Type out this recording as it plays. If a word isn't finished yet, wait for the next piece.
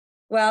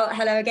Well,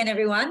 hello again,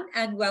 everyone,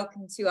 and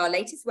welcome to our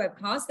latest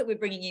webcast that we're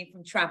bringing you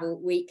from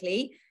Travel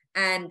Weekly.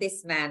 And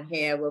this man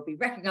here will be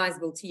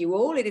recognizable to you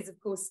all. It is, of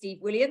course, Steve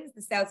Williams,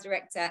 the sales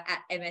director at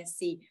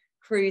MSC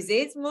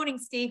Cruises. Morning,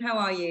 Steve. How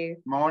are you?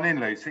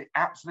 Morning, Lucy.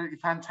 Absolutely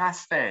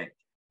fantastic.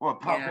 Well,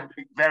 apart from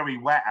being very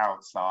wet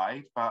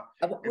outside, but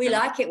we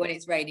like it when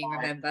it's raining,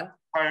 remember?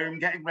 Home,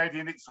 getting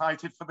ready and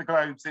excited for the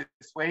Globes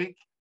this week.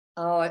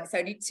 Oh, it's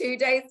only 2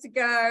 days to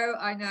go.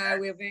 I know,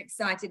 we're very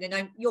excited.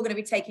 And you're going to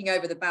be taking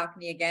over the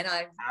balcony again.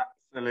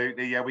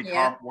 Absolutely. Yeah, we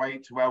can't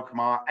wait to welcome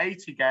our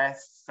 80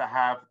 guests to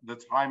have the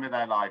time of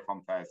their life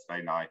on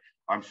Thursday night.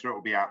 I'm sure it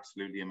will be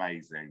absolutely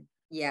amazing.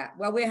 Yeah,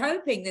 well, we're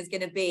hoping there's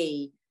going to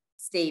be,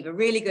 Steve, a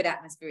really good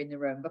atmosphere in the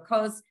room,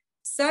 because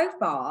so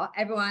far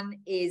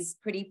everyone is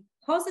pretty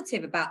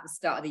positive about the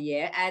start of the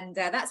year. And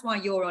that's why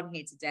you're on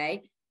here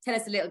today. Tell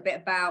us a little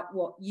bit about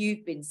what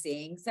you've been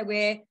seeing. So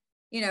we're,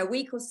 a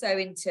week or so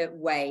into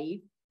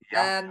Wave.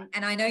 Yeah.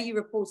 And I know you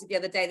reported the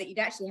other day that you'd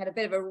actually had a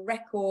bit of a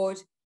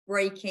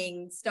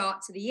record-breaking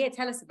start to the year.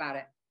 Tell us about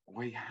it.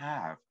 We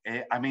have.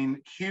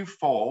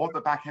 Q4,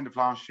 the back end of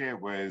last year,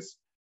 was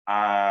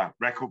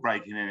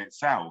record-breaking in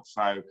itself.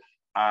 So,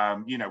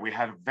 we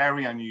had a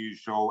very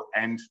unusual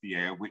end to the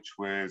year, which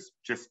was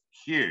just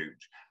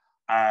huge.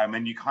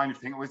 And you kind of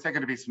think, is there going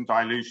to be some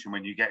dilution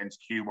when you get into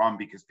Q1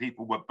 because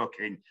people were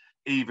booking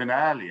even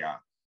earlier?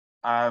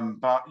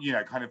 But,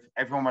 kind of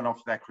everyone went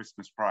off their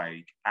Christmas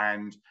break,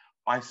 and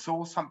I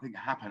saw something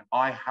happen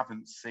I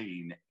haven't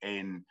seen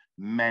in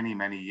many,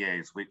 many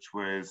years, which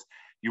was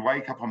you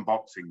wake up on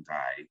Boxing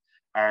Day.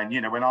 And,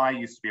 when I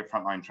used to be a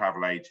frontline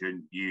travel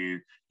agent, you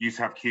used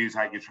to have queues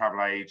at your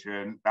travel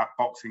agent, that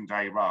Boxing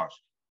Day rush.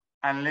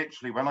 And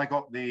literally, when I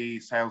got the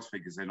sales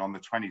figures in on the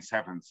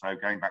 27th, so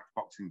going back to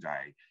Boxing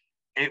Day,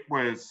 it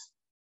was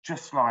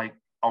just like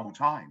old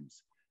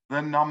times.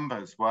 The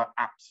numbers were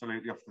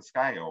absolutely off the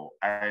scale.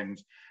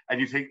 And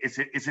you think, is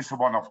this a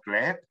one-off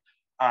blip?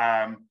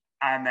 And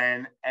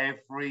then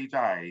every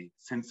day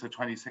since the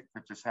 26th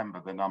of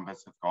December, the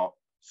numbers have got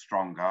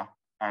stronger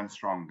and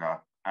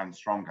stronger and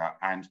stronger.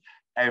 And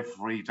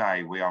every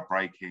day we are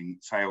breaking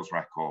sales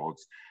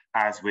records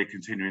as we're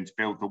continuing to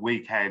build. The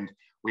weekend,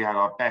 we had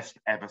our best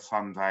ever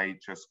Sunday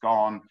just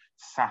gone.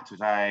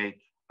 Saturday,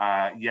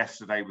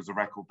 yesterday was a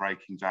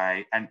record-breaking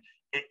day. And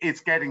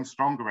it's getting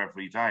stronger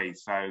every day.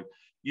 So,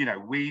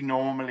 we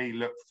normally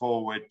look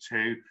forward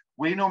to,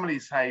 we normally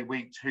say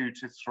week 2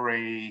 to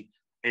 3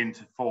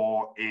 into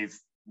 4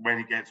 is when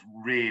it gets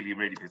really,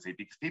 really busy,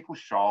 because people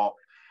shop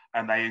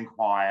and they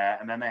inquire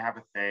and then they have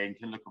a think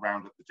and look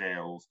around at the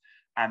deals.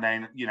 And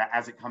then,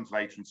 as it comes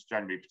later into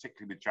January,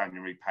 particularly with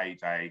January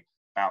payday,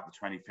 about the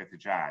 25th of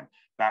Jan,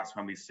 that's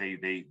when we see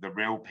the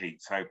real peak.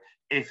 So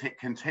if it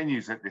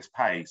continues at this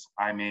pace,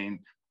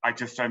 I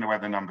just don't know where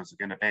the numbers are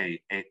going to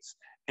be.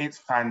 It's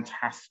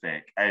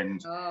fantastic,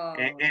 and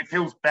it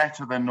feels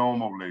better than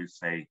normal,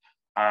 Lucy.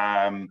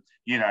 And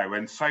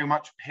so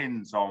much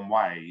pins on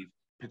Wave,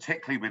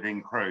 particularly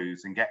within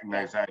cruise and getting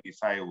those early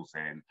sales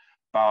in.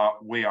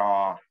 But we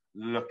are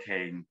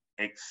looking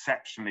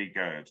exceptionally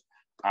good.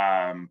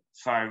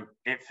 So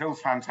it feels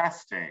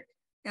fantastic.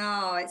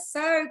 Oh, it's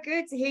so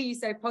good to hear you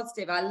so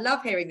positive. I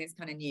love hearing this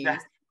kind of news.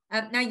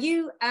 Yeah. Now,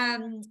 you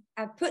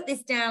have put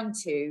this down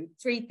to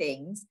 3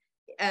 things.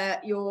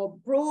 Your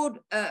broad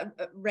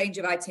range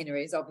of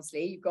itineraries,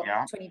 obviously. You've got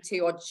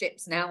 22 odd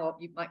ships now, or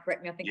you might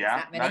correct me, I think it's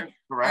that many. No,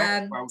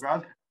 correct. Well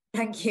done.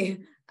 Thank you.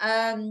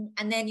 And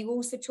then you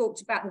also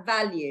talked about the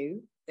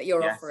value that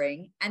you're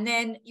offering. And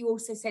then you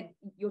also said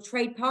your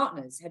trade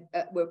partners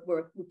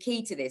were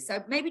key to this.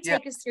 So maybe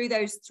take us through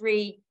those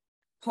 3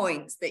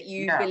 points that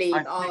you believe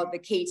are the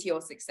key to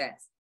your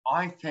success.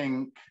 I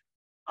think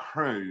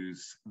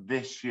cruise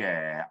this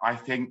year, I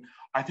think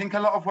a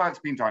lot of work's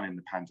been done in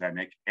the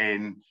pandemic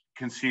in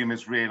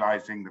consumers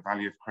realizing the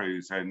value of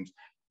cruise, and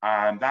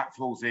that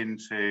falls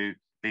into,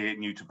 be it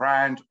new to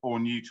brand or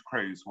new to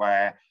cruise,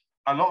 where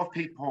a lot of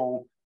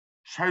people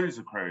chose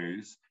a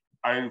cruise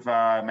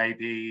over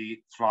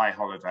maybe fly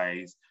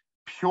holidays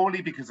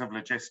purely because of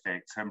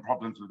logistics and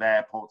problems with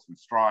airports and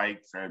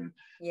strikes and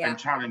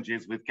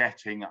challenges with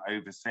getting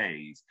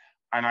overseas.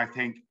 And I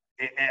think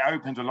it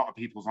opened a lot of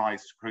people's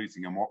eyes to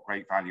cruising and what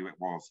great value it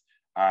was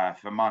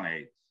for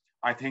money.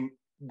 I think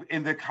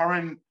in the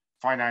current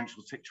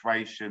financial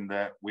situation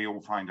that we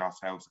all find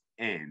ourselves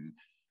in,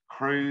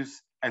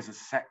 cruise as a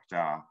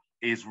sector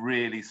is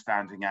really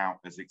standing out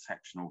as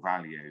exceptional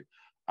value.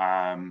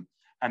 And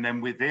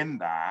then within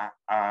that,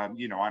 I'm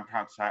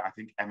proud to say, I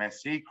think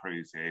MSC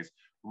Cruises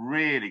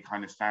really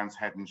kind of stands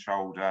head and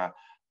shoulder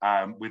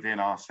within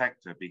our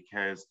sector,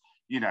 because,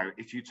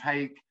 if you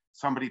take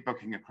somebody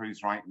booking a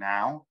cruise right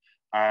now,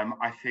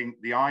 I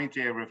think the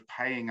idea of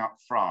paying up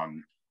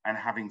front and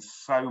having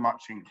so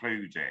much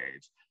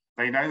included,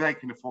 they know they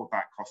can afford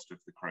that cost of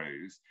the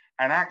cruise.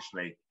 And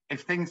actually,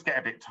 if things get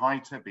a bit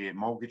tighter, be it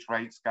mortgage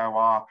rates go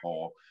up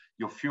or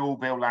your fuel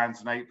bill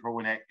lands in April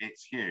and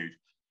it's huge,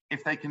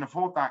 if they can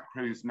afford that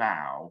cruise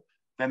now,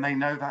 then they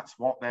know that's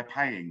what they're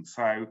paying.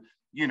 So,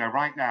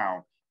 right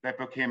now,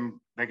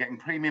 they're getting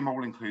premium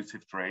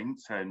all-inclusive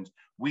drinks, and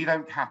we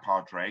don't cap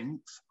our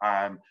drinks.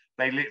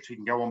 They literally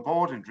can go on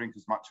board and drink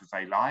as much as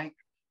they like.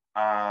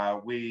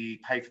 We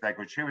pay for their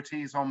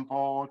gratuities on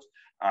board,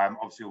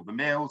 obviously all the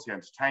meals, the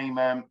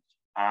entertainment.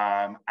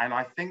 And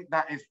I think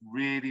that is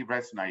really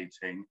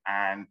resonating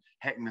and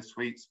hitting the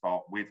sweet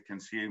spot with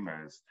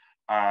consumers.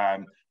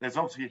 There's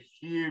obviously a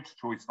huge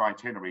choice of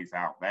itineraries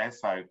out there.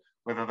 So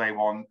whether they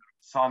want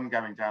sun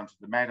going down to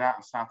the Med out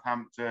of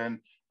Southampton,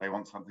 they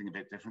want something a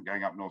bit different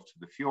going up north to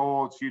the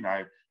fjords, you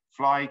know,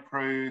 fly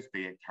cruise,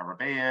 be it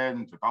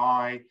Caribbean,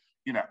 Dubai,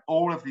 you know,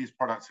 all of these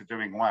products are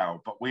doing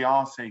well, but we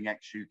are seeing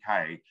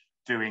ex-UK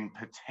doing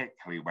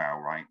particularly well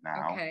right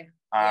now. Okay.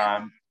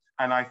 Yeah.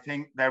 And I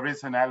think there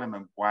is an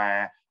element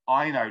where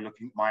I know,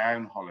 looking at my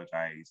own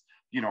holidays,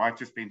 you know, I've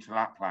just been to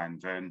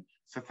Lapland, and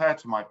it's the third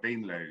time I've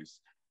been loose.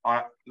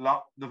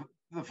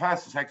 The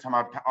first and second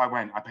time I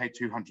went, I paid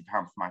 £200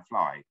 for my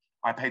flight.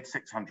 I paid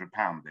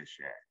 £600 this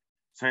year.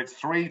 So it's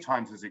 3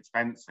 times as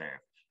expensive.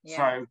 Yeah.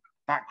 So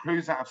that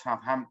cruise out of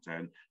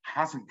Southampton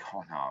hasn't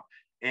gone up.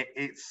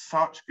 It's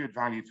such good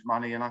value for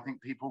money. And I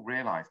think people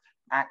realise,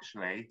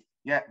 actually,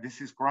 yeah,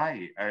 this is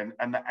great.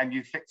 And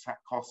you fix that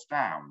cost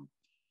down.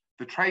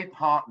 The trade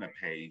partner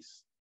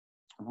piece,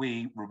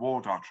 we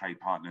reward our trade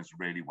partners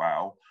really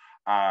well.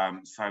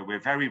 So we're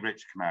very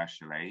rich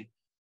commercially.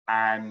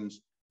 And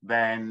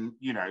then,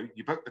 you know,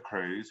 you book the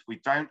cruise. We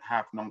don't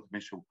have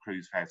non-commercial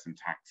cruise fares and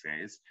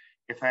taxes.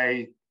 If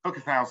they book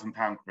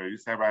 £1,000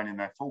 cruise, they're earning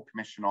their full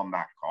commission on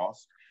that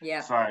cost. Yeah.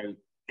 So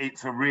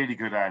it's a really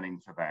good earning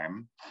for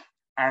them.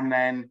 And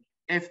then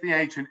if the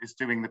agent is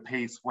doing the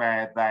piece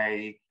where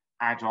they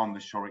add on the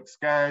shore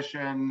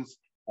excursions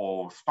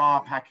or spa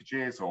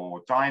packages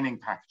or dining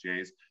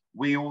packages,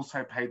 we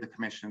also pay the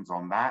commissions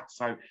on that.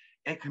 So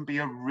it can be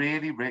a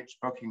really rich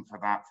booking for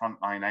that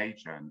frontline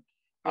agent.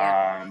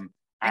 Yeah.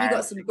 And you've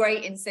got some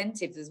great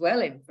incentives as well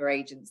in for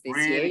agents this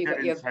year. You've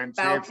got your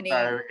balcony.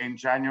 So in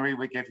January,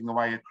 we're giving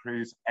away a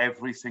cruise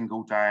every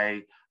single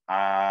day,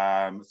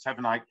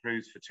 7-night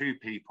cruise for 2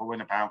 people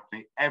in a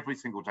balcony every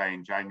single day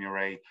in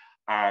January.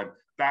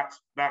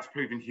 That's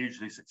proven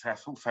hugely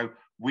successful. So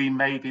we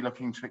may be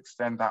looking to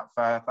extend that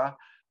further.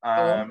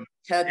 Heard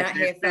that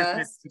here first.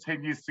 Business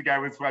continues to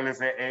go as well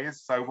as it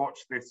is. So watch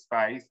this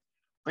space.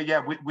 But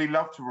yeah, we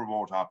love to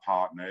reward our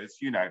partners.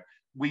 You know,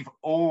 we've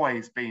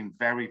always been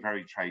very,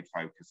 very trade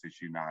focused,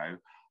 as you know.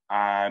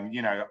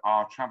 You know,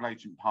 our travel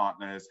agent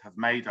partners have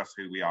made us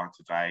who we are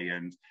today,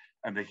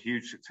 and the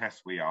huge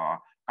success we are.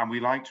 And we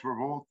like to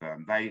reward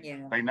them.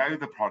 They know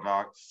the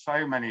product.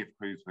 So many have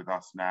cruised with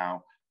us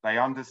now. They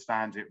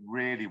understand it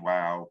really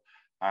well.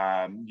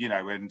 You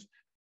know, and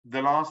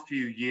the last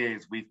few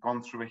years, we've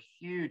gone through a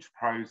huge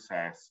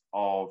process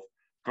of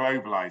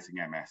globalizing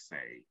MSC.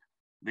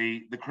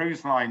 The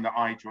cruise line that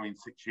I joined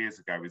 6 years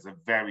ago is a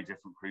very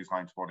different cruise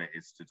line to what it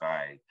is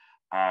today.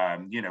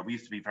 You know, we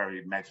used to be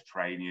very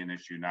Mediterranean,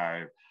 as you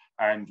know,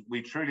 and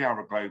we truly are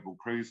a global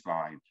cruise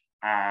line,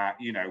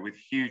 you know, with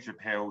huge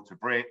appeal to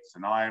Brits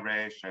and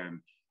Irish and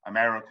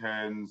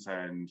Americans.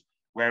 And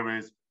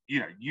whereas, you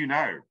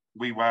know,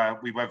 we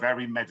were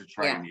very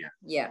Mediterranean.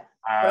 Yeah.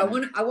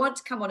 But I want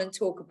to come on and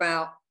talk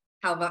about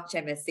how much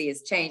MSC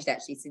has changed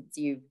actually since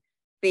you've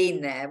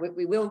been there.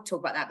 We will talk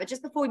about that. But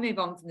just before we move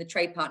on from the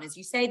trade partners,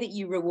 you say that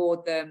you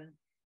reward them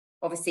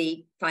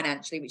obviously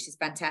financially, which is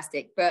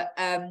fantastic. But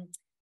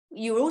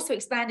you're also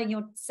expanding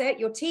your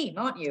team,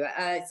 aren't you?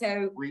 That's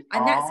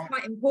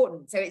quite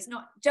important. So it's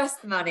not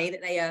just the money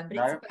that they earn, but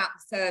it's about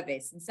the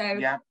service. And so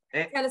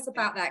tell us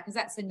about that, because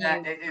that's a new.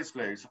 Yeah, it is,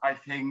 Luz. I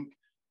think,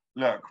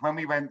 look, when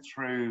we went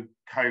through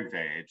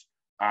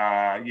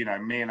COVID, you know,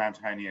 me and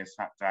Antonio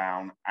sat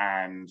down,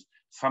 and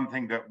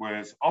something that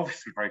was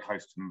obviously very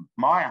close to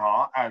my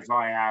heart, as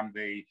I am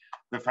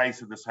the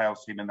face of the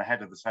sales team and the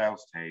head of the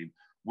sales team,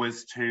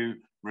 was to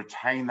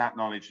retain that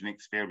knowledge and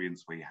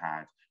experience we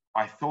had.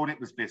 I thought it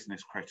was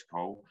business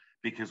critical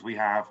because we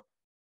have,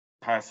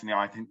 personally,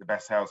 I think the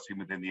best sales team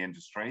within the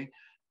industry,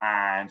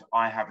 and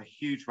I have a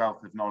huge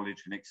wealth of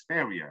knowledge and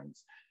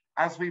experience.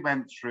 As we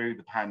went through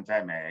the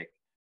pandemic,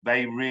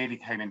 they really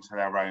came into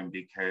their own,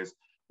 because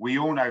we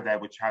all know there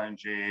were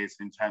challenges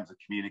in terms of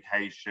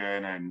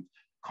communication and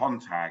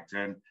contact,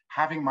 and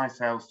having my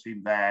sales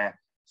team there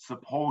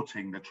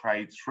supporting the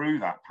trade through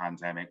that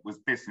pandemic was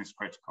business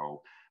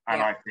critical,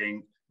 and I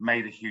think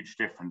made a huge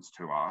difference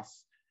to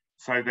us.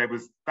 So there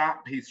was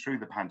that piece through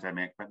the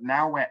pandemic, but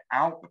now we're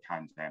out the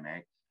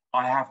pandemic,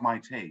 I have my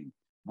team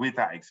with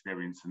that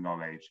experience and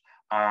knowledge,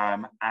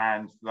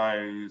 and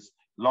those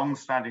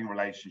long-standing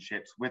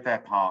relationships with their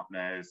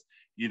partners,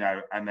 you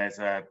know, and there's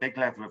a big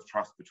level of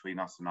trust between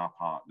us and our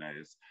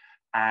partners.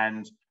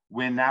 And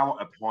we're now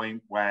at a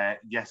point where,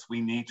 yes, we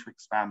need to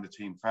expand the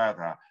team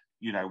further.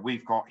 You know,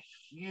 we've got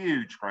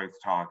huge growth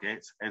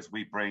targets as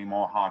we bring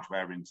more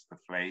hardware into the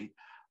fleet.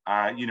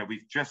 You know,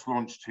 we've just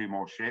launched 2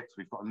 more ships.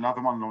 We've got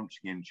another one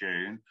launching in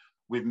June,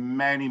 with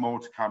many more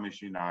to come,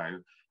 as you know.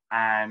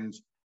 And,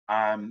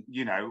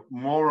 you know,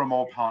 more and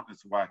more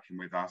partners are working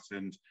with us.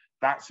 And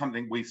that's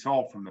something we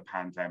saw from the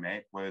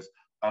pandemic, was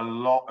a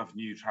lot of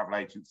new travel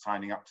agents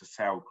signing up to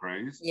Sail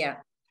Cruise. Yeah.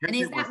 And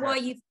is that why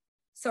you've,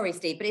 sorry,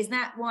 Steve, but is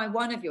that why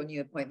one of your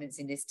new appointments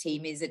in this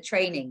team is a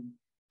training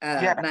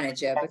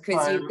manager?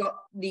 Because you've got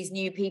these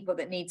new people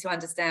that need to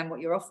understand what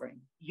you're offering.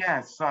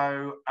 Yeah,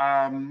 so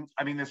I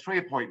mean, there's 3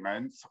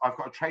 appointments. I've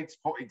got a trade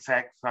support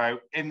exec, so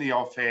in the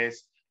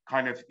office,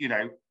 kind of, you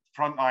know,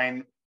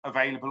 frontline,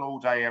 available all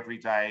day, every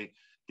day,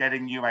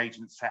 getting new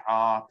agents set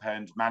up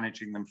and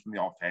managing them from the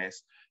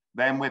office.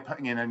 Then we're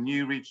putting in a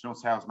new regional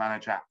sales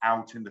manager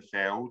out in the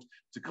field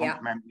to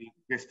complement the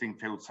existing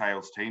field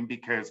sales team,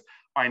 because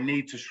I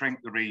need to shrink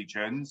the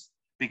regions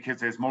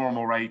because there's more and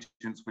more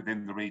agents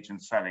within the region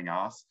selling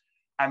us.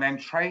 And then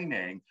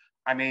training,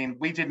 I mean,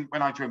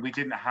 when I joined, we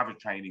didn't have a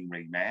training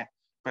remit,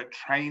 but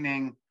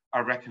training, I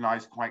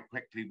recognized quite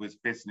quickly, was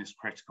business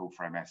critical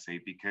for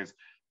MSC, because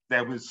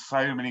there was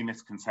so many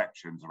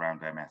misconceptions around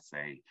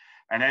MSC.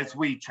 And as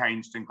we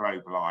changed and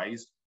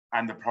globalized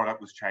and the product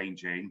was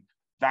changing,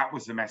 that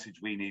was the message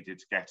we needed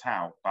to get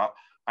out. But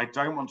I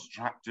don't want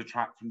to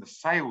detract from the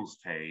sales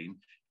team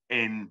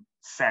in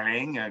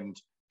selling and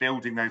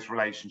building those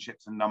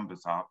relationships and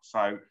numbers up.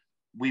 So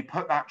we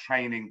put that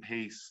training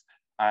piece,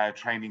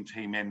 training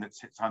team in that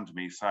sits under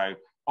me. So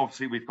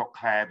obviously we've got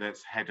Claire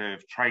that's head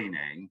of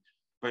training,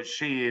 but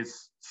she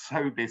is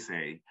so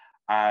busy.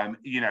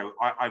 You know,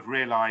 I've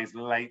realized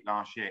late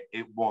last year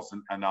it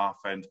wasn't enough,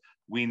 and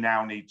we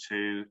now need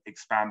to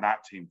expand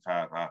that team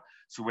further.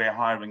 So we're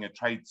hiring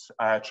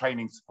a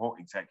training support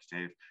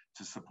executive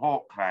to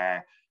support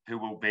Claire, who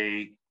will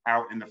be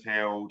out in the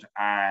field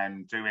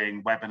and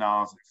doing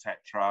webinars,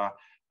 etc.,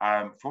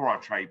 for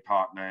our trade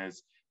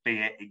partners, be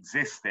it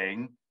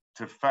existing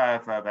to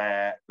further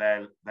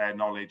their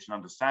knowledge and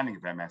understanding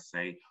of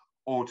MSC,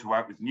 or to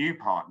work with new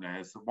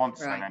partners that want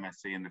to sell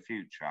MSC in the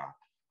future.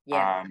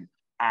 Yeah.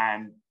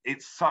 And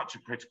it's such a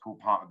critical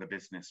part of the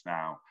business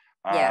now.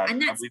 Yeah, and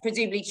that's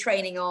presumably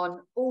training on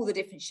all the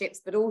different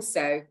ships, but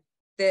also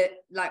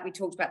like we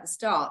talked about at the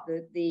start,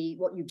 the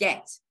what you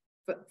get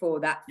for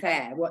that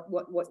fare,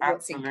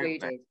 what's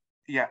included.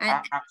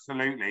 Yeah,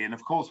 absolutely. And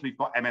of course, we've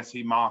got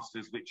MSC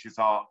Masters, which is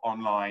our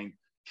online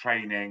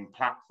training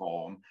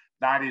platform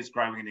that is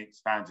growing and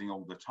expanding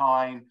all the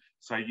time.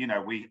 So, you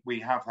know, we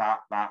have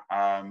that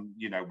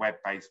you know,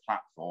 web-based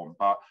platform,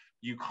 but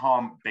you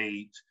can't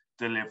beat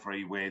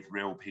delivery with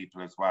real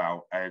people as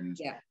well. And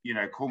you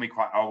know, call me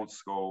quite old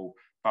school,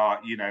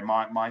 but you know,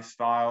 my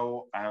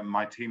style,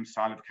 my team's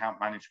style of account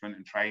management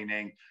and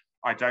training,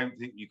 I don't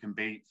think you can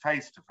beat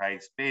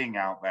face-to-face, being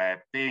out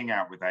there, being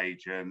out with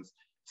agents,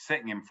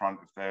 sitting in front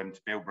of them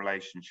to build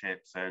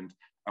relationships and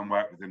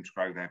work with them to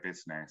grow their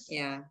business.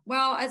 Yeah,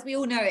 well, as we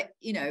all know,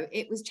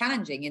 it was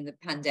challenging in the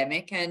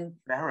pandemic, and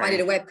I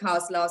did a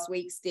webcast last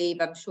week, Steve.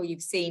 I'm sure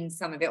you've seen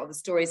some of it, or the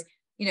stories.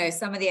 You know,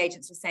 some of the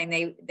agents were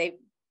saying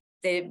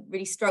they're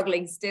really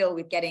struggling still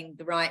with getting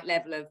the right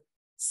level of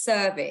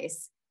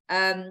service.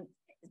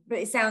 But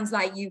it sounds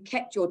like you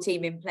kept your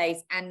team in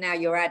place and now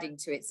you're adding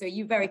to it. So are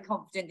you very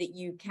confident that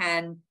you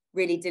can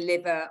really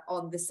deliver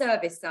on the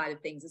service side of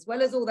things, as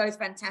well as all those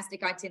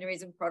fantastic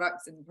itineraries and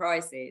products and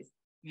prices?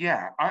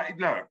 Yeah,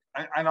 look,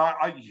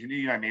 and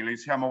you know me,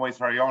 Lucy, I'm always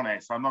very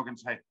honest. I'm not going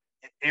to say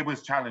it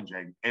was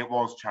challenging. It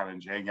was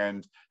challenging,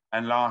 and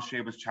last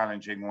year was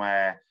challenging,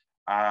 where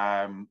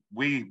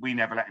we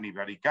never let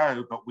anybody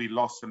go, but we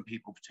lost some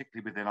people,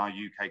 particularly within our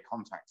UK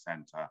contact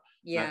centre.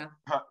 Yeah,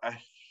 that put a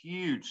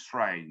huge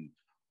strain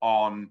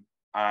on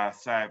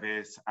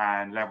service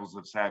and levels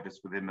of service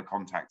within the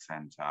contact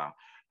centre.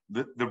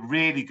 The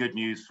really good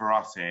news for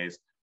us is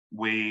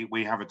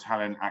we have a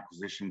talent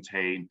acquisition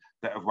team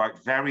that have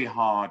worked very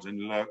hard and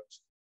looked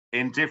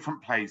in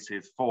different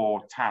places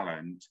for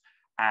talent,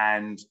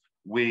 and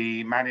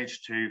we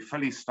managed to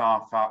fully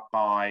staff up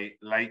by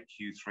late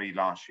Q3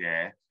 last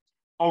year.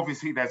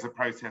 Obviously, there's a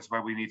process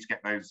where we need to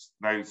get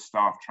those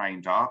staff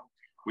trained up,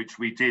 which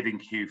we did in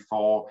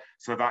Q4.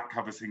 So that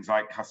covers things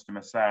like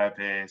customer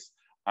service,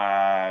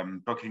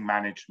 booking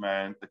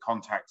management, the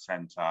contact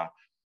centre.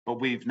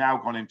 But we've now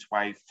gone into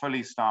a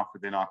fully staffed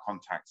within our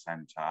contact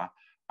centre.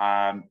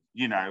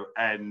 You know,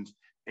 and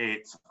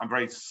I'm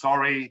very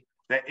sorry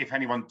that if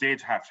anyone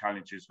did have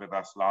challenges with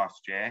us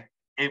last year,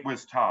 it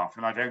was tough.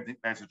 And I don't think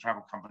there's a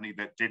travel company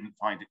that didn't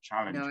find it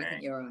challenging. No, I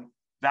think you're right.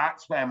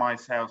 That's where my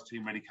sales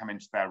team really come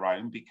into their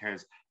own,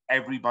 because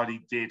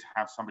everybody did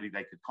have somebody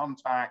they could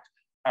contact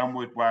and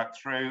would work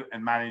through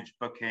and manage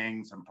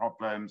bookings and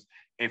problems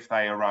if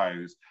they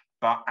arose.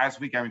 But as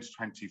we go into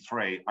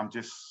 23, I'm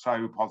just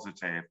so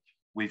positive.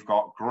 We've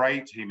got a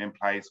great team in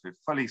place. We're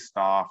fully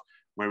staffed.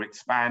 We're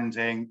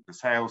expanding the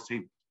sales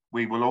team.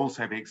 We will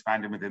also be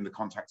expanding within the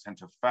contact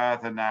center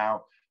further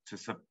now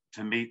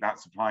to meet that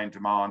supply and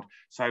demand.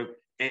 So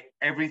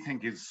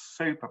everything is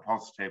super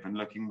positive and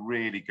looking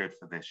really good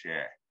for this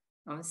year.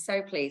 I'm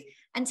so pleased.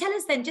 And tell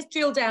us then, just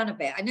drill down a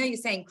bit. I know you're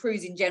saying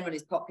cruise in general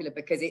is popular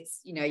because it's,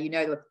 you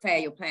know the fare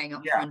you're paying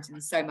up front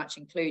and so much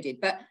included.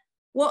 But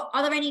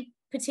are there any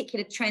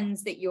particular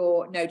trends that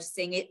you're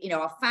noticing? You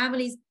know, are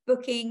families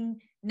booking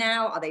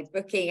now? Are they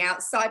booking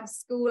outside of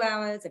school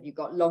hours? Have you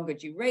got longer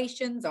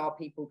durations? Are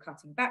people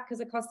cutting back because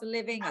of cost of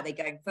living? Are they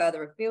going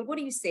further afield? What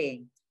are you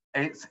seeing?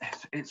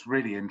 It's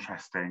really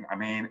interesting. I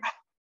mean,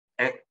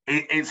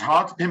 it's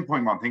hard to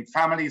pinpoint one thing.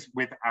 Families,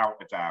 without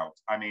a doubt.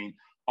 I mean,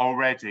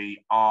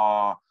 already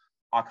our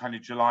kind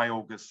of July,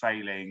 August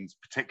sailings,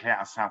 particularly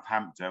out of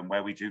Southampton,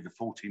 where we do the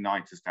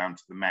 40-nighters down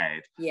to the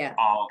Med,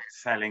 are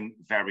selling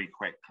very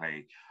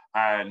quickly.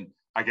 And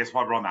I guess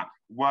while we're on that,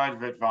 word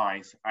of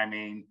advice, I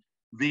mean,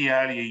 the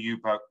earlier you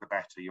book, the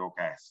better your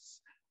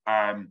guests.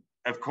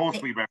 Of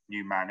course, we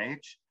revenue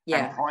manage,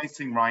 and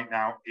pricing right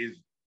now is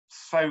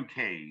so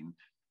keen.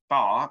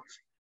 But,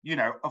 you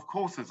know, of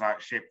course, as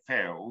that ship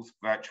fills,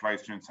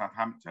 Virtuosa in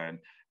Southampton,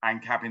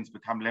 and cabins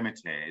become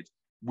limited,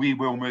 we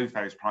will move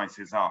those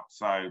prices up.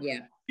 So,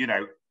 you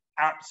know,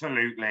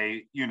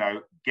 absolutely, you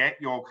know, get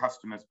your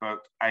customers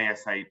booked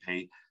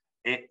ASAP.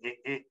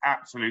 It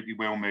absolutely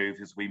will move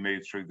as we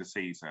move through the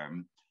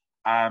season.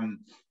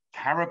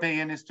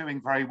 Caribbean is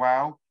doing very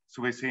well.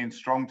 So we're seeing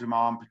strong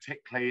demand,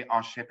 particularly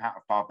our ship out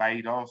of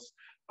Barbados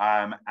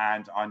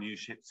and our new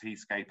ship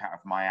Seascape out of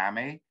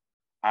Miami.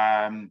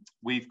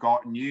 We've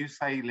got new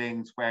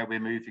sailings where we're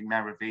moving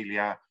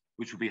Meraviglia,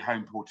 which will be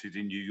home ported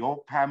in New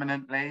York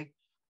permanently.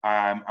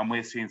 And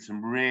we're seeing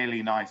some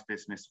really nice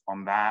business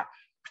on that,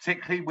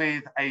 particularly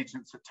with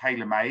agents at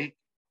TaylorMade,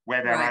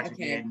 where they're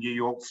adding in New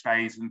York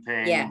stays and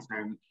things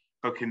and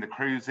booking the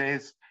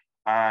cruises.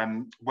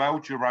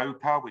 World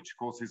Europa, which of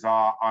course is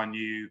our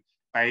new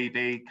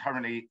baby,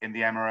 currently in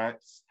the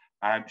Emirates.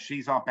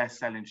 She's our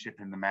best-selling ship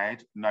in the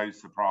Med, no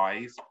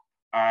surprise.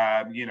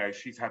 You know,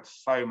 she's had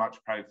so much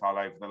profile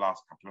over the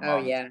last couple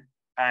of months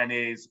and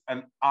is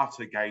an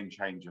utter game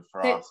changer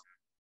for us.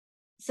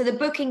 So the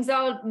bookings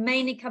are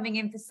mainly coming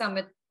in for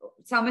summer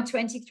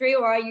 23,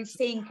 or are you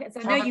seeing? So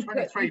I know you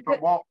put 23, but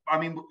what I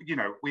mean, you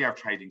know, we have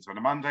tradings on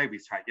a Monday. We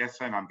sat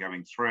yesterday, and I'm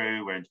going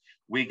through, and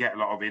we get a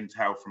lot of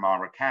intel from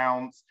our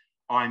accounts.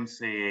 I'm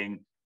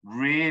seeing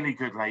really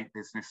good late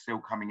business still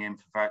coming in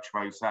for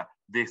Virtuosa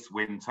this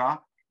winter.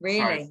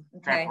 Really? So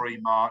February,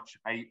 March,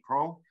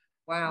 April.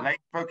 Wow. Late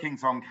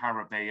bookings on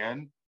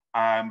Caribbean,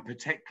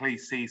 particularly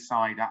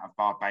seaside out of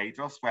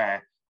Barbados,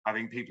 where I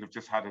think people have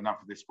just had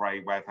enough of this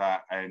grey weather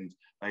and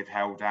they've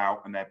held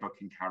out and they're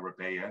booking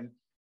Caribbean.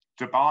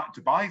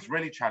 Dubai is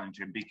really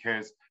challenging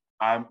because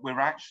we're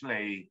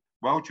actually,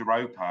 World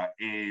Europa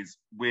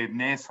we're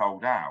near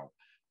sold out.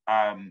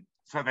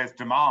 So there's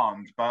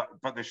demand, but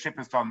the ship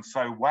has done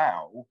so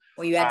well.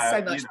 Well, you had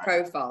so much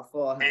profile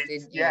for her,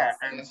 didn't you? Yeah,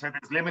 and so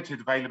there's limited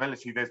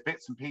availability. There's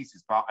bits and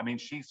pieces, but I mean,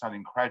 she's done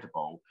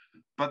incredible.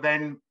 But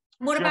then,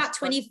 what about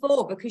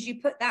 24? Because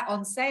you put that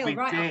on sale, we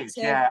right? Did,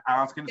 yeah.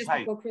 I was going to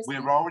say,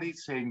 we're already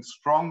seeing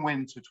strong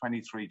winter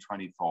 23,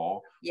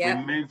 24.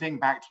 We're moving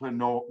back to a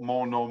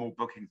more normal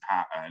booking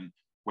pattern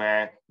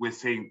where we're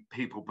seeing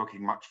people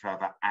booking much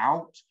further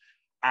out.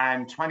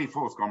 And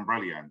 24 has gone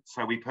brilliant.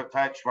 So we put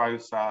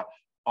Virtuosa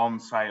on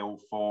sale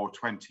for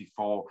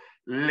 24,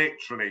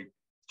 literally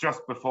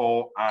just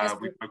before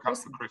we broke up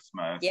for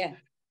Christmas. Yeah.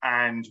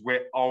 And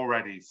we're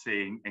already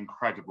seeing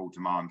incredible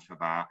demand for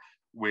that,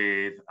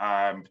 with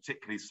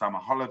particularly summer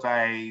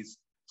holidays.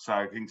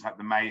 So things like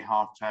the May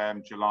half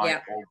term, July,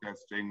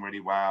 August doing really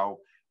well.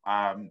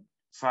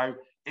 So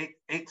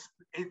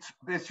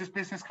there's just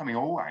business coming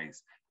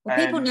always. Well,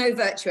 people know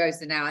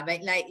Virtuosa now. I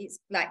mean, like, it's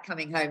like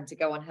coming home to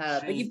go on her.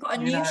 But you've got a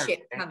new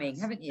ship coming,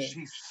 haven't you?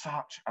 She's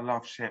such a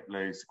love ship,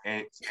 Luce.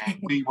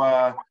 We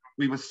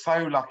were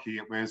so lucky.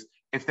 It was,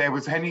 if there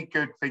was any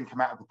good thing come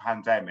out of the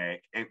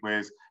pandemic, it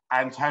was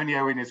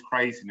Antonio in his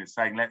craziness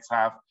saying, let's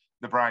have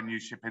the brand new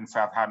ship in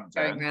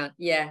Southampton. Going around,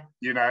 yeah.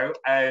 You know,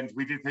 and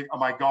we did think, oh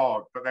my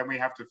God, but then we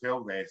have to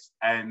fill this.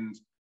 And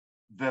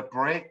the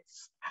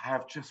Brits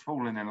have just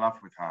fallen in love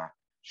with her.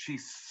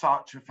 She's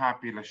such a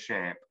fabulous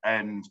ship.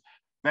 And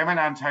then when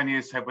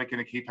Antonio said we're going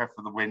to keep her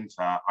for the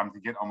winter, I'm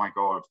thinking, oh my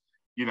God,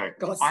 you know,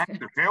 I have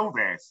to fill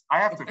this. I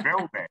have to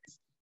fill this.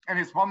 And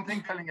it's one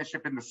thing filling a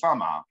ship in the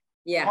summer.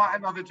 Yeah. Quite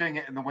another doing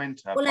it in the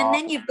winter. Well, and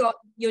then you've got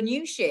your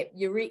new ship,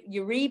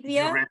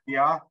 Euribia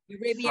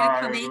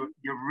coming.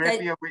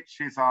 Euribia, which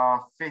is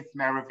our 5th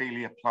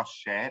Meraviglia Plus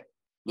ship,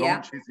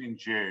 launches in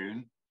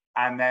June.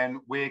 And then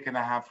we're going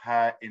to have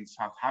her in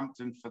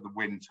Southampton for the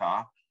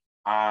winter.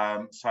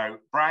 So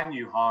brand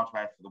new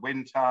hardware for the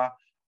winter.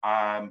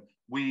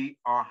 We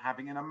are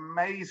having an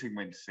amazing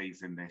winter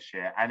season this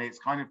year, and it's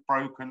kind of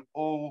broken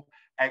all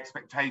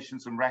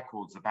expectations and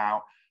records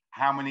about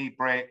how many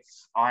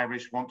Brits,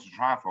 Irish want to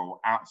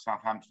travel out of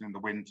Southampton in the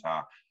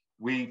winter.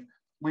 We've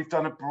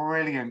done a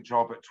brilliant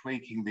job at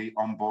tweaking the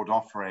onboard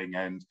offering,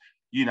 and,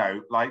 you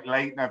know, like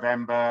late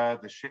November,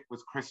 the ship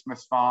was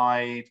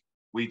Christmas-fied.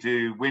 We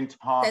do winter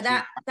parties.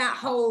 So that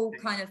whole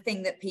kind of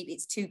thing that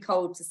it's too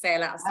cold to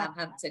sail out of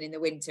Southampton in the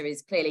winter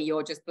is clearly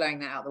you're just blowing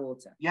that out of the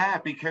water. Yeah,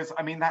 because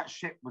I mean that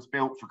ship was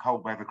built for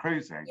cold weather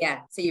cruising. Yeah,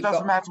 so it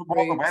doesn't matter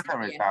what the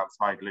weather is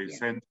outside,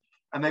 Luce. And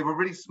they were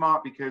really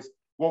smart, because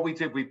what we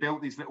did, we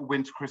built these little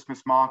winter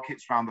Christmas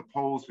markets around the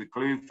pools with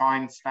glue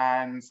find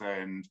stands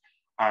and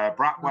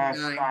bratware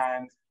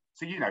stands.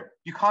 So,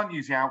 you can't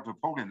use the outdoor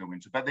pool in the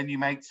winter, but then you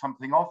make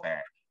something of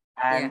it.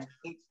 And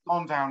it's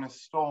gone down a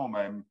storm.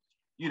 And,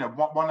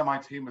 one of my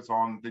team was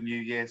on the New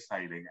Year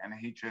sailing, and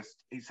he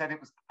said it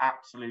was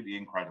absolutely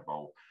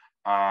incredible.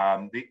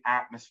 The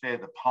atmosphere,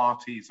 the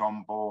parties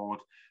on board.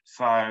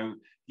 So,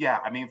 yeah,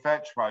 I mean,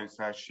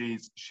 Virtuosa,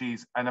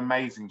 she's an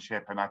amazing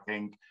ship. And I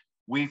think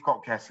we've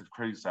got guests of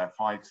cruise there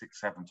 5, 6,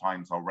 7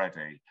 times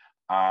already.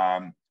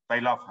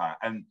 They love her.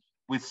 And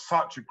with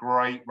such a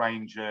great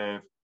range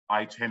of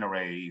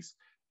itineraries,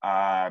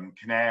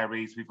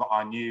 Canaries, we've got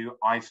our new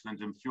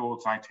Iceland and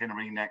Fjords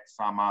itinerary next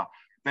summer.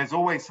 There's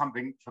always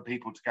something for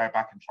people to go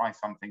back and try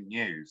something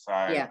new. So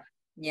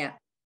yeah,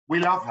 we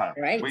love her.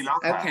 Great. We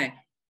love her. Okay.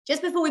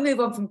 Just before we move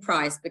on from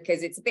price,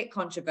 because it's a bit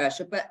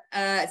controversial, but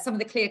some of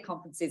the clear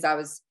conferences I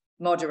was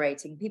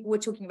moderating, people were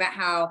talking about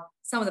how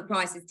some of the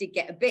prices did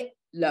get a bit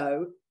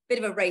low, bit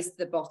of a race to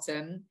the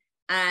bottom,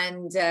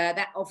 and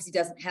that obviously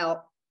doesn't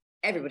help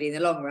everybody in the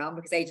long run,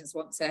 because agents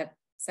want to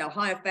sell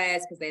higher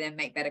fares because they then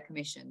make better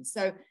commissions.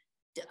 So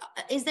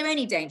is there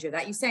any danger of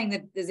that? You're saying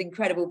that there's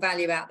incredible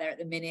value out there at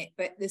the minute,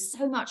 but there's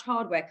so much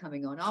hardware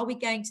coming on. Are we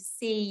going to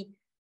see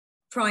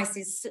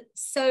prices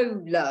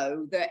so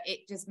low that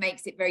it just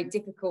makes it very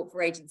difficult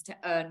for agents to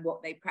earn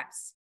what they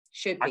perhaps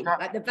should be?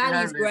 Like, the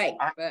value is great,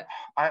 but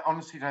I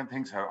honestly don't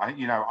think so.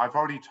 I've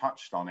already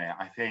touched on it.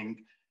 I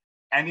think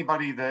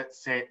anybody that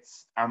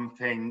sits and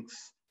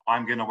thinks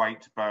I'm going to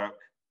wait to book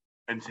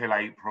until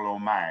April or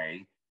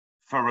May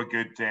for a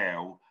good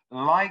deal,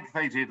 like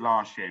they did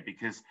last year,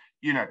 because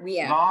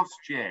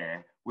last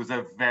year was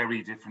a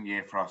very different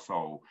year for us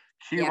all.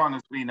 Q1,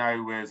 as we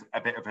know, was a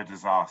bit of a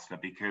disaster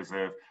because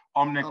of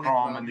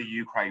Omicron and the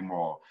Ukraine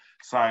war.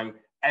 So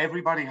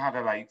everybody had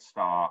a late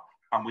start,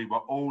 and we were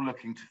all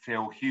looking to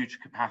fill huge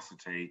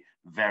capacity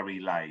very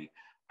late.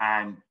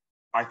 And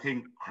I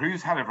think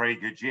cruise had a very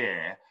good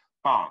year,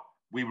 but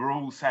we were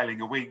all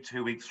selling a week,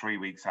 2 weeks, 3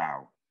 weeks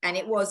out.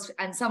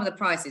 And some of the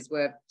prices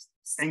were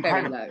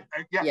incredible. Very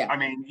low. Yeah, I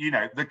mean,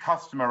 the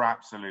customer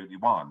absolutely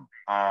won,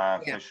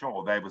 for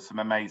sure. There were some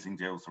amazing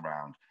deals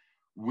around.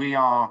 We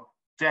are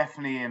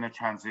definitely in a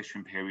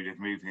transition period of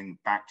moving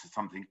back to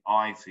something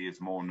I see as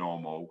more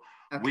normal.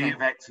 Okay. We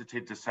have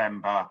exited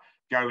December,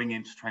 going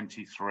into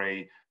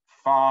 23,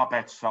 far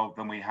better sold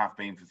than we have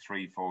been for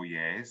 3-4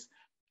 years.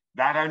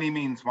 That only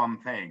means one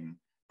thing,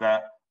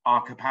 that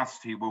our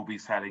capacity will be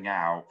selling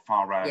out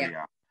far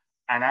earlier.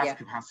 And as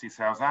capacity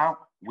sells out,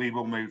 we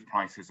will move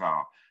prices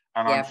up.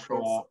 And I'm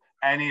sure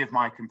any of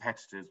my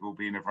competitors will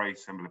be in a very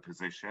similar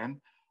position.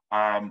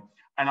 And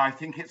I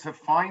think it's a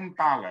fine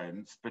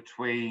balance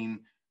between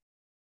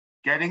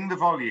getting the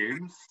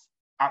volumes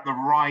at the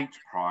right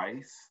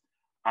price,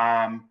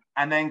 and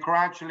then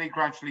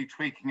gradually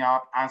tweaking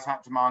up as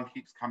that demand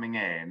keeps coming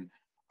in,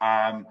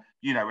 and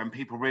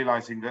people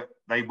realizing that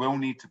they will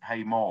need to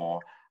pay more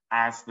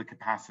as the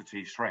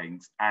capacity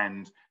shrinks.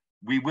 And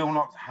we will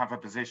not have a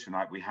position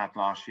like we had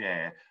last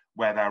year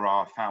where there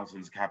are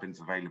thousands of cabins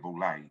available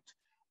late.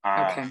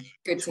 Okay,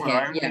 good to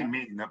hear. Which will only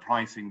mean that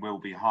pricing will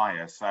be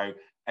higher. So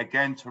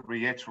again, to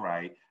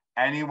reiterate,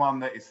 anyone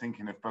that is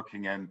thinking of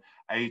booking, and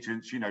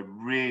agents,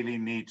 really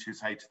need to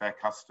say to their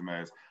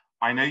customers,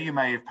 I know you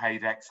may have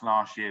paid X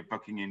last year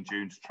booking in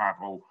June to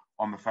travel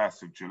on the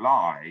 1st of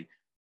July,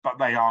 but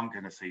they aren't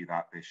going to see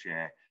that this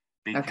year,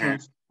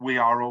 because we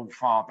are all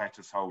far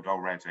better sold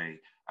already.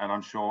 And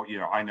I'm sure,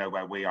 I know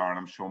where we are, and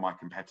I'm sure my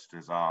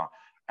competitors are.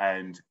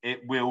 And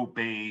it will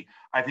be,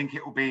 I think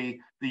it will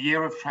be the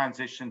year of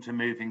transition to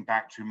moving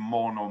back to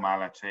more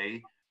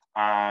normality.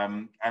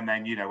 And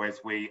then, as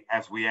we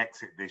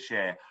exit this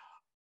year,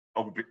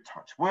 a bit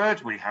touch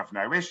wood, we have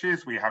no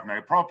issues, we have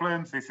no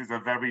problems, this is a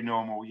very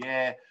normal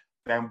year,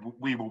 then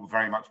we will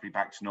very much be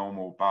back to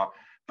normal. But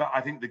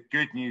I think the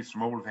good news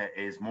from all of it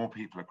is more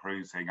people are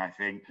cruising. I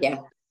think,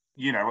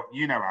 you know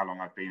how long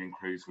I've been in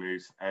Cruise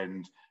Loose,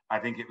 and I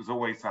think it was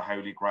always the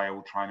holy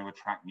grail, trying to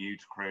attract new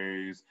to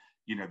cruise.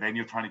 Then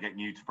you're trying to get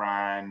new to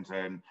brand,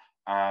 and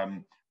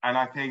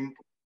I think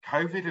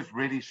COVID has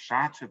really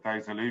shattered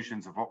those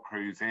illusions of what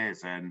cruise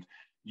is. And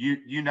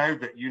you know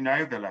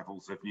the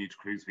levels of new to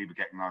cruise we were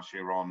getting last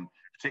year on,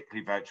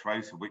 particularly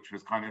Virtuosa, which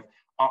was kind of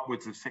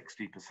upwards of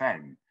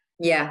 60%.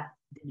 Yeah.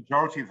 The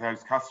majority of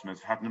those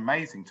customers had an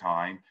amazing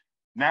time,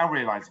 now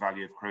realise the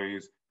value of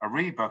cruise, are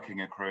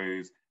rebooking a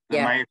cruise,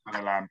 they may have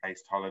had a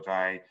land-based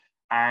holiday,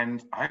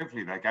 and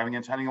hopefully they're going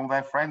and telling all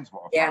their friends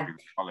what a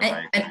fabulous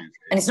holiday cruise is.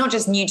 And it's not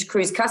just new to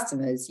cruise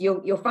customers.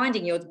 You're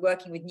finding you're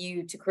working with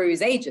new to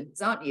cruise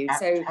agents, aren't you?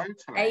 So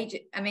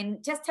totally.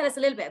 Just tell us a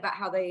little bit about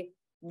how the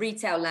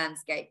retail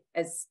landscape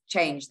has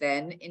changed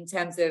then, in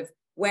terms of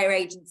where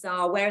agents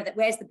are,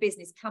 where's the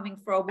business coming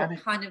from,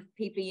 what kind of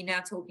people are you now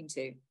talking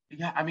to?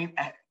 Yeah,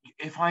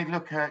 if I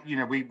look at,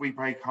 we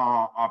break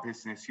our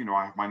business,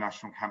 I have my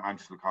national account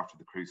manager to look after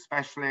the cruise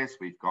specialists,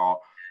 we've got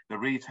the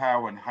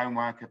retail and home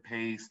worker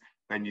piece,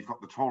 then you've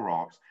got the tour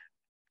ops.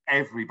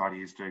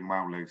 Everybody is doing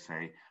well,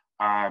 Lucy.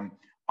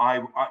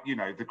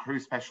 The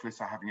cruise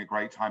specialists are having a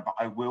great time, but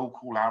I will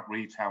call out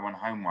retail and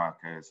home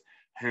workers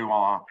who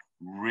are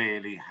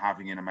really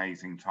having an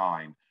amazing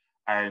time.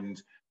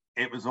 And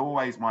it was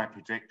always my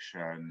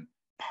prediction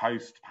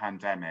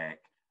post-pandemic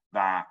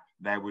that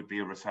there would be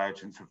a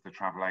resurgence of the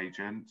travel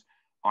agent.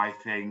 I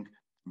think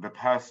the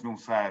personal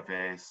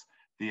service,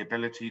 the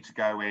ability to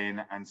go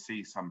in and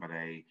see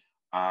somebody,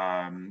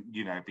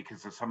 you know,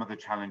 because of some of the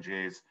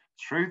challenges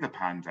through the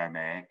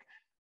pandemic,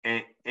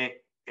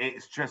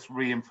 it's just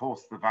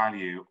reinforced the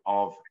value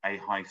of a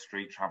high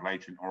street travel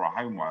agent or a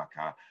home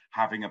worker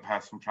having a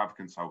personal travel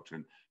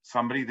consultant,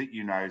 somebody that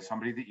you know,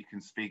 somebody that you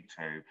can speak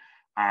to.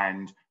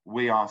 And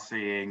we are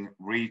seeing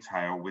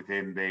retail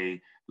within the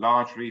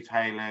large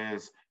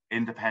retailers,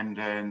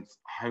 independents,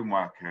 home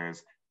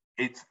workers.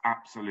 It's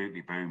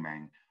absolutely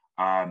booming.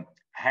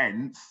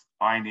 Hence,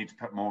 I need to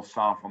put more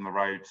staff on the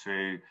road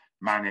to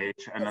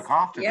manage and look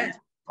after these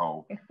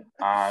people,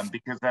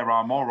 because there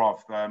are more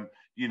of them.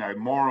 You know,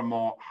 more and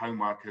more home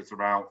workers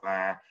are out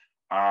there.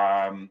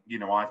 You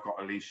know, I've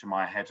got Alicia,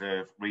 my head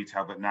of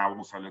retail, that now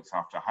also looks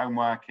after home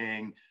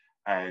working.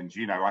 And,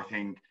 you know, I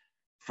think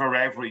for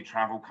every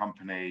travel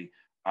company,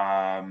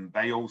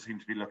 they all seem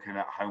to be looking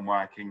at home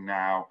working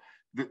now.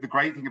 The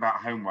great thing about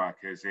home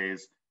workers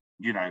is,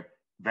 you know,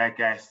 their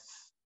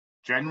guests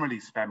generally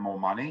spend more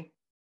money.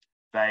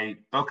 They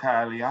book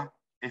earlier.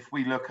 If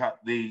we look at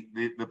the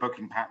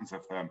booking patterns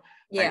of them,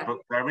 they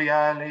book very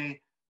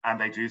early and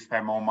they do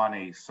spend more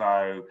money.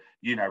 So,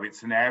 you know,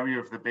 it's an area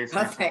of the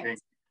business, I think,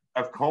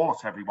 of course,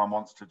 everyone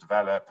wants to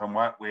develop and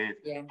work with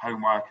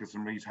home workers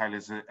and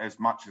retailers as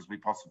much as we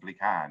possibly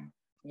can.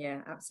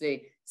 Yeah,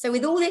 absolutely. So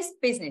with all this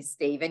business,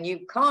 Steve, and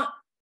you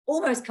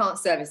almost can't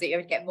service it, you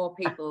have to get more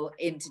people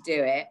in to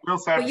do it. We'll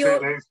service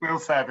it, Liz. We'll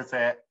service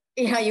it.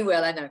 Yeah, you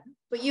will, I know.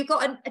 But you've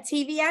got a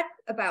TV ad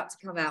about to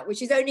come out,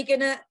 which is only going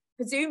to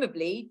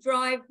presumably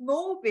drive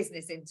more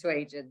business into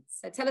agents.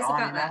 So tell us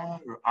about that.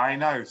 I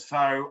know.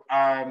 So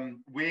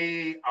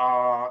we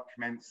are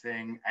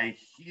commencing a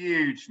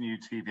huge new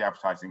TV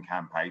advertising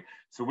campaign.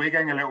 So we're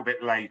going a little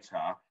bit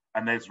later,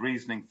 and there's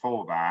reasoning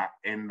for that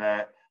in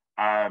that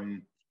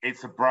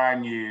it's a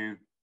brand new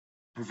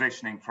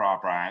positioning for our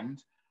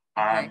brand.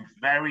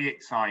 Very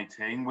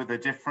exciting, with a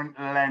different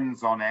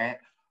lens on it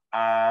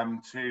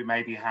to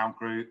maybe how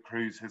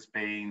Cruise has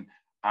been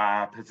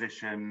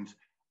positioned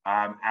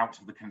out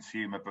to the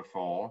consumer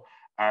before.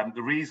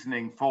 The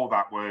reasoning for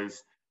that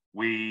was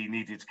we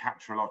needed to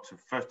capture a lot of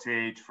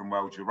footage from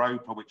World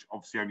Europa, which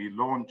obviously only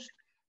launched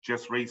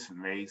just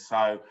recently.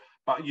 So,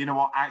 but you know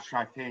what, actually,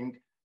 I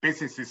think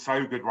business is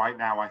so good right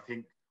now. I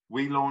think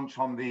we launch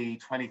on the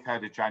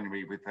 23rd of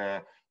January with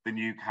the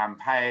new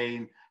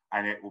campaign,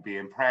 and it will be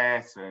in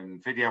press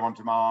and video on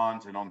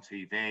demand and on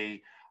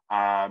TV.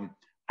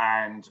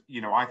 And,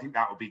 you know, I think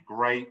that would be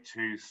great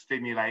to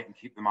stimulate and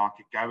keep the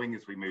market going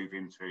as we move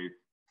into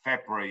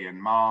February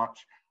and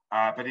March.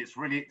 But it's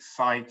really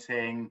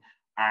exciting,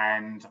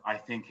 and I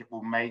think it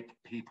will make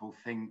people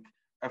think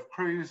of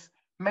Cruise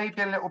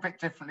maybe a little bit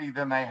differently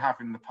than they have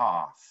in the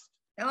past.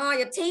 Oh,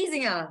 you're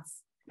teasing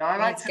us. No, I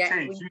like to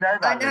tease. You know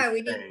that. I know.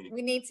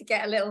 We need to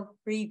get a little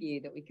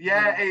preview that we can.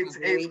 Yeah,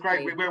 it's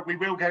great. We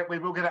will get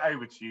it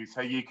over to you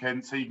so you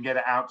can get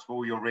it out to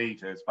all your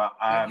readers. But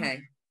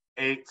I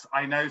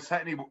know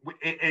certainly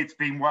it's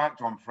been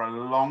worked on for a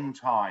long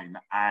time,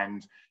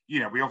 and you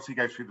know, we obviously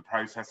go through the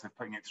process of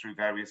putting it through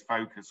various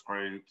focus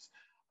groups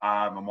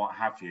and what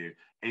have you.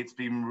 It's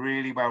been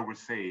really well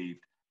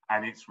received,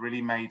 and it's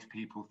really made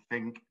people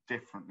think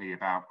differently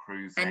about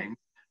cruising.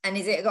 And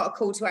is it got a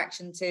call to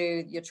action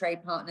to your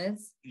trade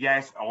partners?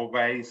 Yes,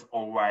 always.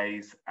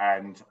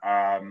 And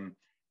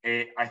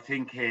I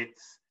think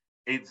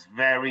it's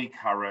very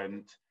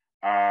current.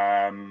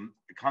 I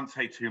can't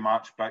say too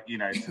much, but you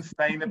know,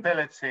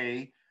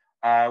 sustainability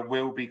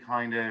will be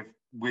kind of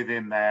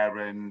within there.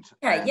 And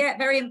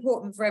very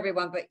important for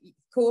everyone, but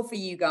core for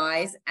you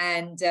guys.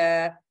 And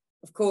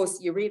of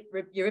course,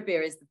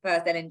 Euribia is the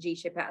first LNG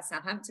ship out of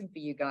Southampton for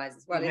you guys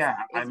as well. Yeah,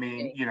 I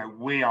mean, you know,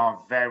 we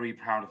are very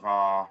proud of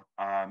our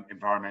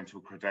environmental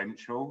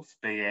credentials,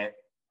 be it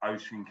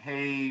Ocean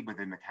Key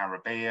within the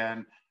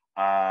Caribbean.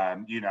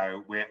 You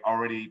know, we're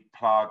already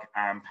plug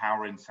and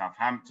power in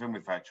Southampton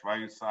with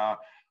Virtuosa.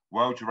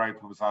 World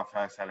Europa was our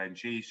first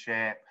LNG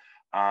ship.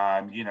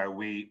 You know,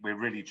 we're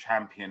really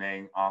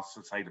championing our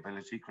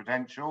sustainability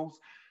credentials.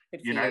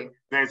 You know,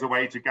 there's a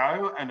way to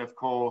go, and of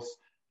course,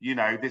 you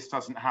know, this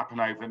doesn't happen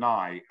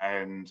overnight,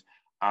 and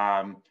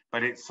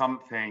but it's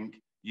something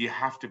you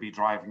have to be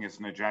driving as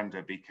an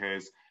agenda,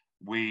 because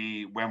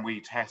when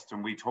we test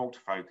and we talk to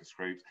focus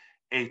groups,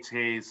 it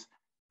is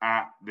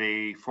at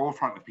the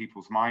forefront of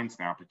people's minds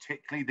now,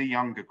 particularly the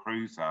younger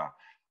cruiser.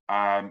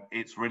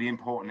 It's really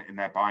important in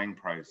their buying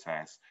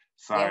process.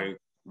 So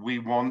we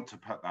want to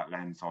put that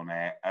lens on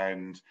it,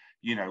 and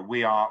you know,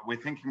 we're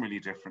thinking really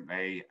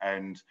differently.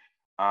 And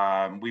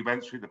we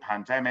went through the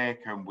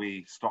pandemic and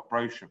we stopped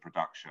brochure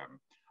production.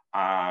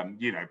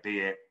 You know, be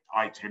it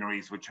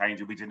itineraries were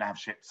changing, we didn't have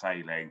ship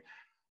sailing.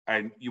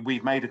 And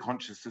we've made a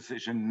conscious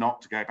decision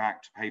not to go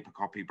back to paper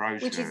copy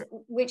brochures,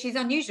 which is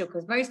unusual,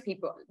 because most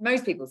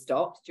people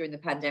stopped during the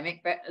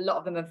pandemic, but a lot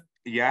of them have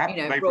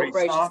brought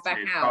brochures back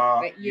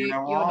out. But you're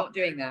not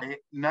doing that.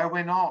 No,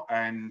 we're not,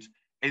 and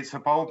it's a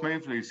bold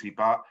move, Lucy.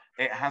 But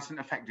it hasn't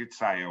affected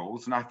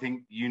sales. And I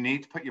think you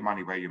need to put your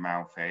money where your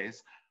mouth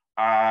is.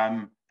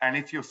 And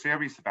if you're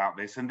serious about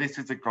this, and this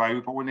is a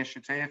global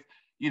initiative,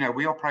 you know,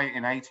 we operate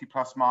in 80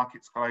 plus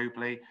markets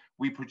globally.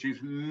 We produce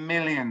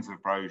millions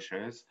of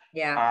brochures.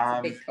 Yeah, it's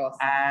a big cost.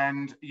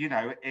 And, you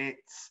know,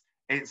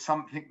 it's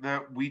something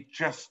that we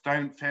just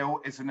don't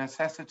feel is a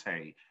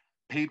necessity.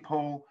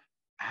 People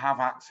have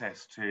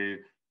access to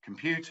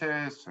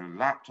computers, to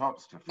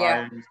laptops, to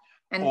phones,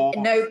 and or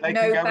no they can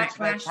go into their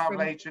backlash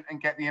travel agent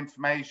and get the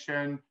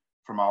information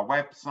from our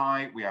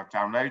website. We have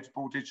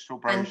downloadable digital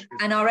brochures.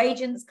 And our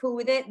agents cool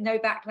with it? No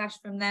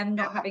backlash from them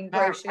not having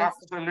brochures? No,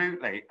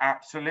 absolutely,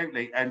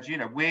 absolutely. And, you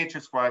know, we're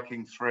just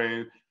working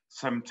through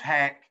some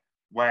tech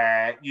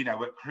where, you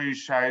know, at cruise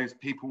shows,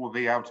 people will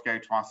be able to go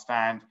to our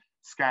stand,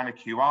 scan a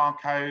QR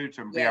code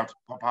and be able to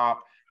pop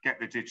up, get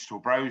the digital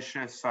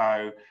brochure.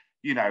 So,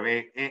 you know,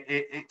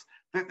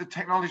 the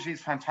technology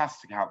is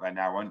fantastic out there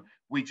now. And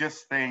we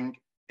just think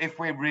if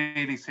we're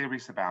really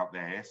serious about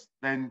this,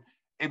 then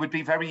it would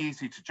be very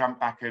easy to jump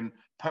back and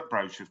put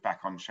brochures back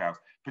on shelves,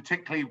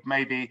 particularly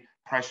maybe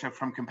pressure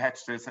from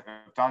competitors that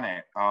have done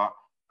it. But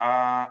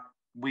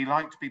we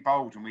like to be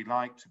bold and we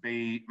like to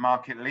be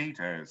market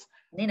leaders.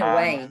 In a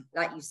way,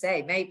 like you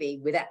say, maybe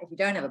without, if you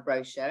don't have a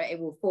brochure, it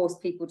will force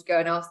people to go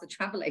and ask the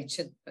travel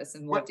agent for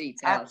some more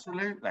details.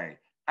 Absolutely.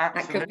 That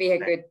could be a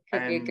good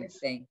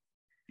thing.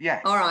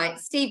 Yeah. All right,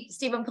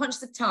 Steve, I'm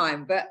conscious of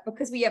time, but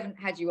because we haven't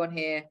had you on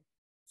here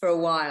for a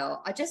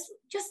while, I just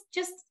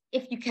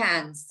if you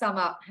can sum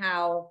up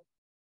how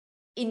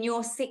in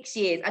your 6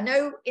 years, I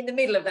know in the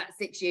middle of that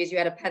 6 years you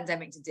had a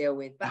pandemic to deal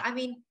with, but I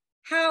mean,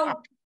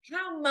 how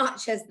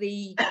much has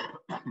the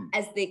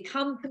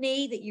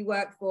company that you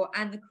work for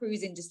and the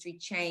cruise industry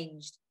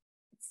changed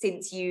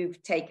since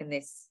you've taken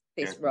this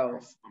role?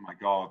 Oh my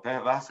God,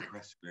 that's a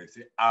question,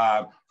 Lucy.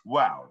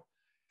 Well,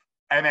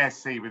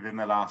 MSC within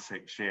the last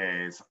 6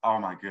 years, oh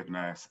my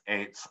goodness,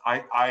 it's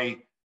I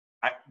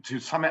to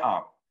sum it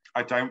up,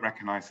 I don't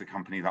recognise the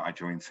company that I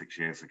joined 6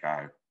 years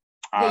ago.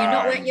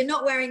 Yeah, you're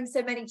not wearing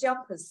so many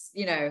jumpers,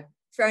 you know,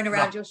 thrown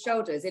around your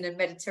shoulders in a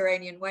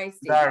Mediterranean way,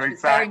 Steve. No,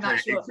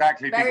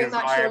 exactly, because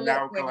I am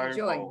now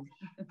global.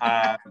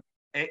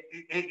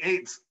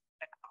 It's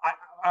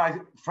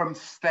from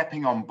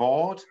stepping on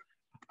board.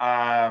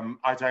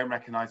 I don't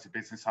recognise the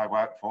business I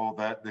work for.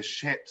 The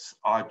ships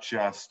are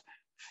just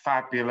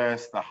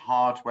fabulous. The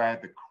hardware,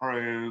 the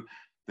crew,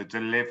 the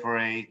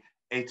delivery.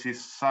 It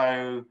is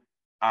so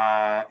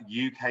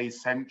UK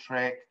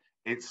centric.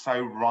 It's so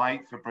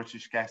right for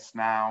British guests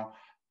now.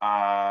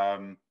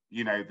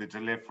 You know, the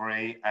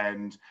delivery,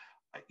 and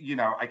you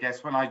know, I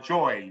guess when I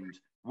joined,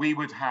 we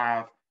would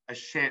have a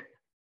ship,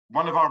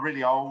 one of our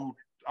really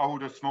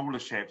older, smaller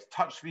ships,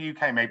 touch the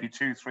UK maybe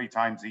 2-3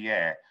 times a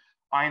year.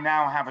 I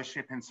now have a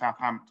ship in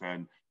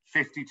Southampton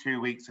 52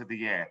 weeks of the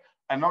year,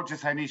 and not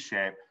just any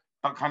ship,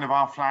 but kind of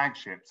our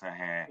flagships are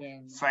here,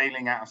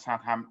 sailing out of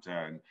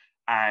Southampton.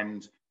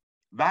 And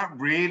that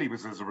really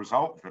was as a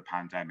result of the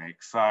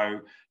pandemic.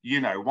 So, you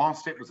know,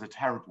 whilst it was a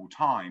terrible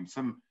time,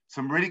 some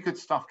really good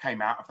stuff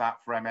came out of that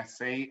for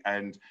MSC.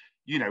 And,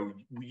 you know,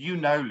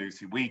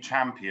 Lucy, we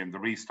championed the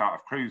restart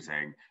of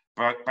cruising,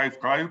 but both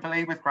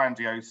globally with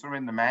Grandiosa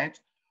in the Med,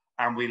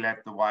 and we led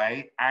the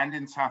way. And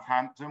in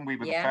Southampton, we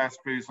were the first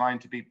cruise line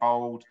to be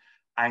bold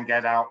and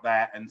get out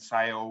there and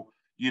sail,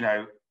 you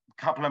know,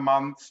 a couple of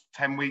months,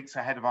 10 weeks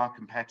ahead of our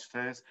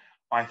competitors.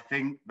 I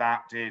think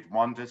that did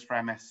wonders for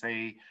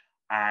MSC.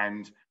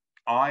 And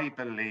I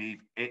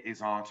believe it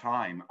is our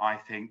time. I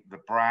think the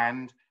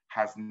brand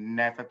has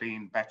never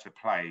been better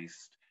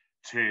placed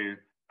to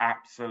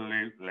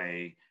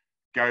absolutely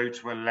go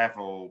to a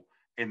level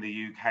in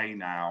the UK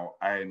now.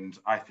 And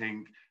I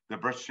think the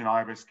British and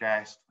Irish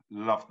guests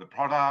love the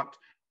product.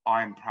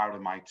 I'm proud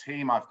of my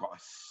team. I've got a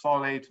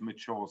solid,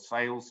 mature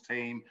sales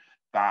team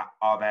that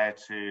are there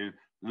to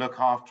look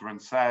after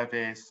and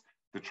service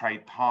the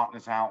trade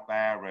partners out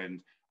there. And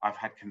I've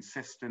had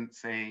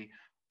consistency.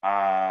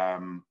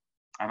 And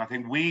I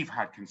think we've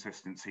had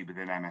consistency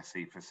within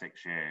MSC for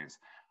 6 years.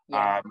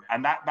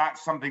 And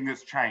that's something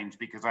that's changed,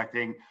 because I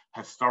think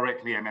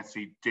historically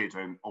MSC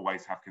didn't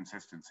always have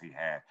consistency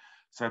here.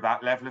 So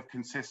that level of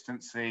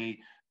consistency,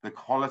 the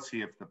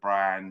quality of the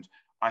brand,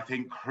 I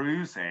think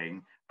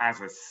cruising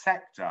as a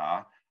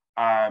sector,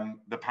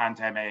 the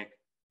pandemic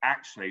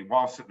actually,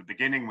 whilst at the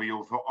beginning we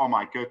all thought, oh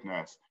my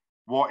goodness,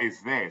 what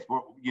is this?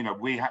 Well, you know,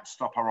 we had to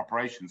stop our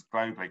operations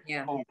globally,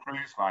 all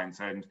cruise lines,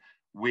 and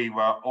we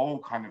were all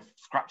kind of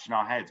scratching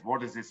our heads.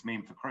 What does this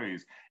mean for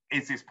cruise?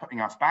 Is this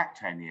putting us back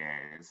 10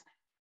 years?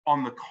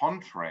 On the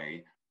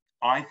contrary,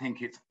 I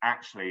think it's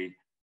actually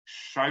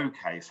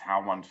showcased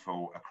how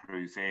wonderful a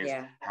cruise is,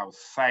 how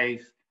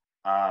safe,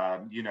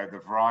 you know, the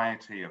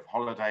variety of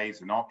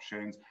holidays and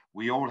options.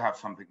 We all have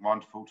something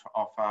wonderful to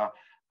offer.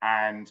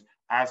 And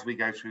as we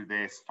go through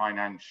this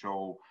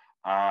financial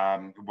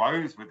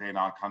woes within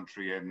our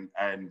country and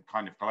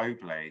kind of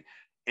globally,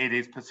 it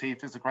is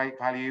perceived as a great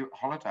value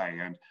holiday.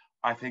 And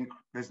I think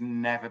there's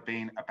never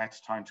been a better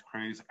time to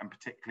cruise, and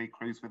particularly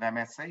cruise with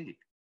MSC.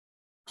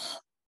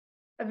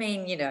 I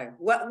mean, you know,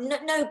 well,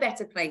 no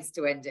better place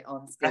to end it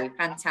on, Steve.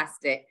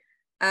 Fantastic.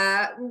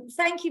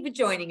 Thank you for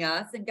joining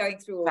us and going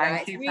through all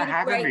that. Thank you for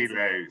having me,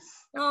 Luz.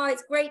 Oh,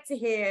 it's great to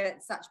hear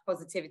such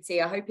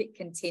positivity. I hope it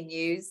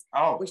continues.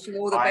 Oh, wish you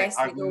all the best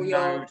I've with all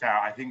no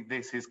doubt. I think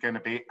this is going to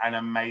be an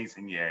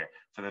amazing year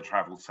for the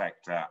travel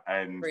sector,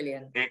 and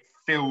brilliant. It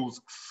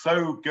feels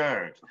so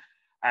good.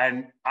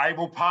 And I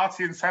will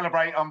party and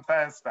celebrate on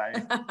Thursday.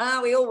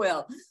 We all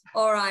will.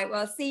 All right.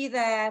 Well, see you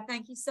there.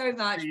 Thank you so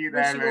much. See you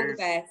Wish there, you all the Luz.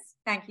 best.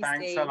 Thank you,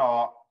 Thanks Steve. a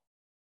lot.